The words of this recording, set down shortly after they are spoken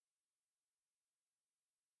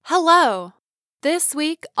Hello! This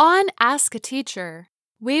week on Ask a Teacher,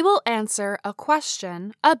 we will answer a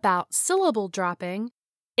question about syllable dropping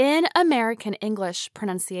in American English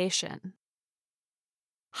pronunciation.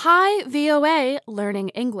 Hi, VOA Learning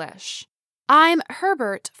English. I'm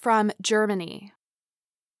Herbert from Germany.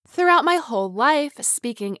 Throughout my whole life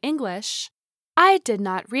speaking English, I did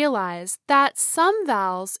not realize that some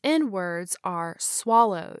vowels in words are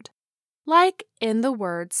swallowed, like in the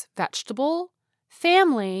words vegetable,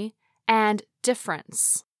 family, and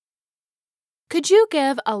difference. Could you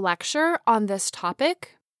give a lecture on this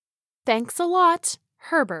topic? Thanks a lot,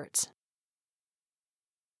 Herbert.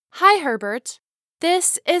 Hi, Herbert.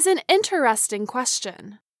 This is an interesting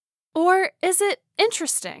question. Or is it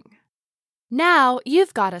interesting? Now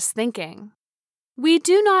you've got us thinking. We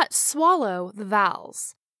do not swallow the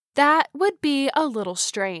vowels. That would be a little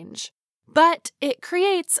strange, but it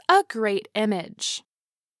creates a great image.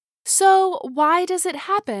 So, why does it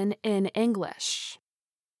happen in English?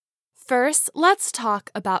 First, let's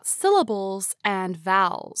talk about syllables and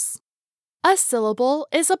vowels. A syllable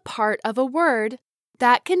is a part of a word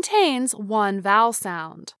that contains one vowel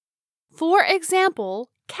sound. For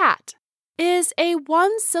example, cat is a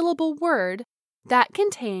one-syllable word that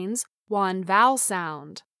contains one vowel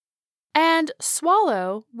sound. And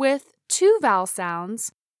swallow with two vowel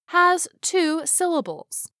sounds has two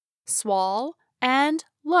syllables, swall and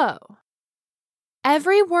low.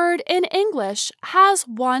 Every word in English has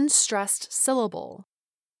one stressed syllable.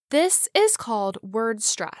 This is called word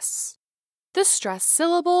stress. The stressed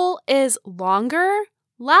syllable is longer,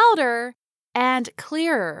 louder, and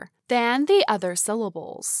clearer than the other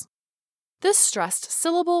syllables. The stressed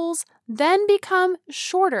syllables then become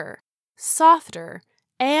shorter, softer,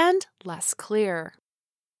 and less clear.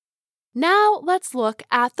 Now let's look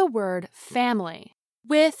at the word family,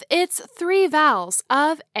 with its three vowels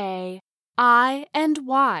of A, I, and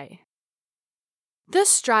Y. The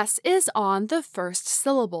stress is on the first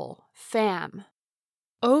syllable, fam.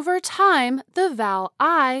 Over time, the vowel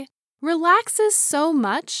I relaxes so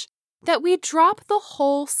much that we drop the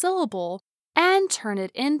whole syllable and turn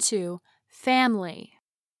it into family.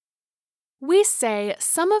 We say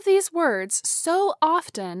some of these words so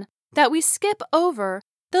often that we skip over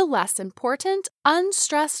the less important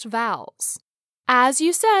unstressed vowels. As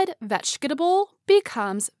you said, vegetable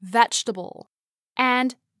becomes vegetable,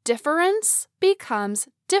 and difference becomes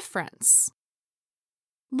difference.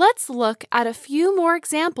 Let's look at a few more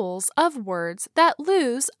examples of words that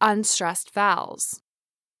lose unstressed vowels.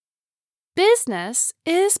 Business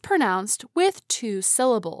is pronounced with two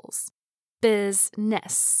syllables,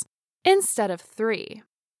 business, instead of three.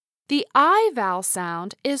 The I vowel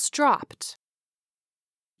sound is dropped.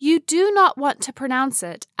 You do not want to pronounce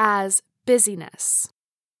it as busyness.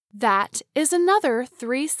 That is another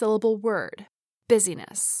three-syllable word,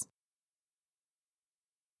 busyness.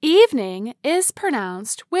 Evening is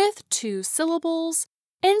pronounced with two syllables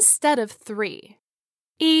instead of three.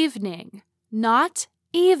 Evening, not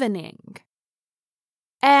evening.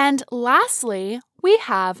 And lastly, we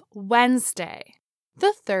have Wednesday,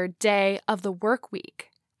 the third day of the work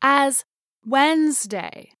week, as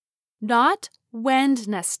Wednesday, not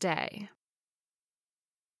Wednesday.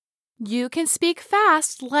 You can speak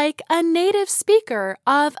fast like a native speaker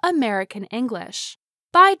of American English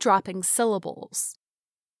by dropping syllables.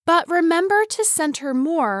 But remember to center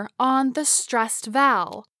more on the stressed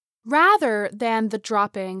vowel rather than the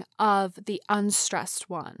dropping of the unstressed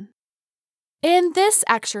one. In this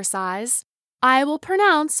exercise, I will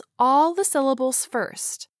pronounce all the syllables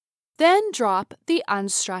first, then drop the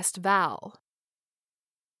unstressed vowel.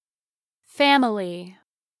 Family,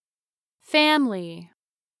 family.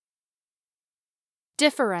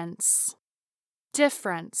 Difference,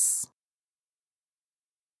 difference.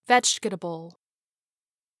 Vegetable,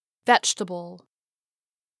 vegetable.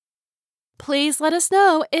 Please let us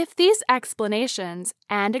know if these explanations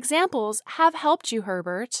and examples have helped you,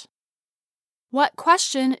 Herbert. What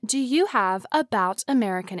question do you have about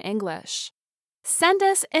American English? Send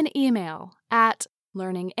us an email at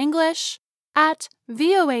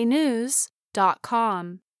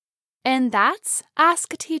learningenglish@voanews.com. And that's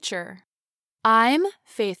Ask a Teacher. I'm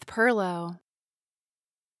Faith Perlow.